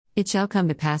It shall come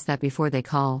to pass that before they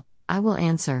call, I will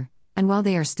answer, and while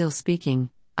they are still speaking,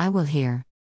 I will hear.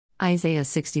 Isaiah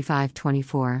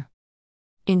 65:24.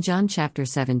 In John chapter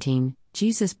 17,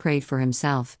 Jesus prayed for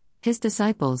himself, his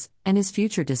disciples, and his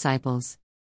future disciples.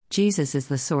 Jesus is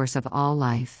the source of all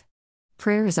life.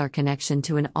 Prayer is our connection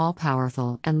to an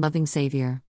all-powerful and loving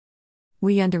Savior.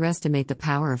 We underestimate the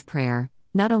power of prayer,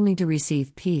 not only to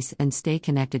receive peace and stay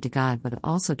connected to God but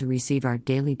also to receive our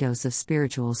daily dose of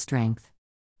spiritual strength.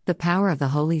 The power of the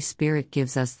Holy Spirit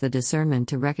gives us the discernment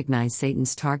to recognize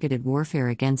Satan's targeted warfare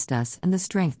against us and the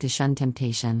strength to shun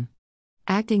temptation.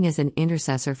 Acting as an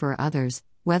intercessor for others,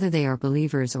 whether they are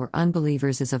believers or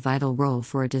unbelievers, is a vital role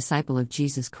for a disciple of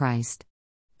Jesus Christ.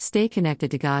 Stay connected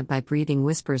to God by breathing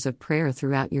whispers of prayer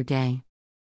throughout your day.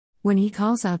 When He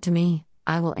calls out to me,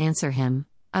 I will answer Him.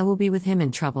 I will be with Him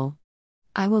in trouble.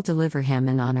 I will deliver Him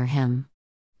and honor Him.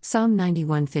 Psalm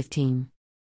 91:15.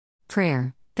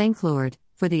 Prayer. Thank Lord,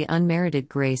 for the unmerited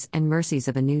grace and mercies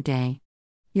of a new day.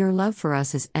 Your love for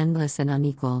us is endless and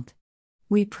unequaled.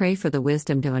 We pray for the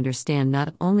wisdom to understand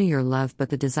not only your love but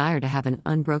the desire to have an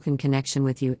unbroken connection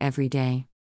with you every day.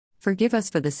 Forgive us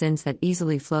for the sins that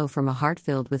easily flow from a heart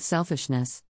filled with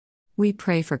selfishness. We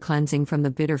pray for cleansing from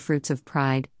the bitter fruits of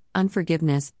pride,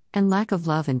 unforgiveness, and lack of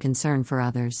love and concern for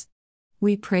others.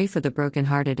 We pray for the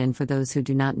brokenhearted and for those who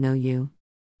do not know you.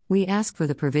 We ask for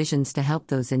the provisions to help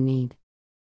those in need.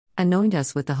 Anoint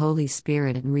us with the Holy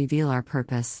Spirit and reveal our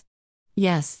purpose.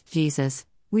 Yes, Jesus,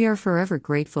 we are forever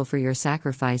grateful for your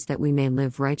sacrifice that we may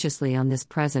live righteously on this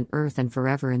present earth and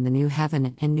forever in the new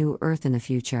heaven and new earth in the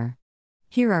future.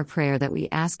 Hear our prayer that we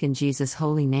ask in Jesus'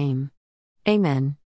 holy name. Amen.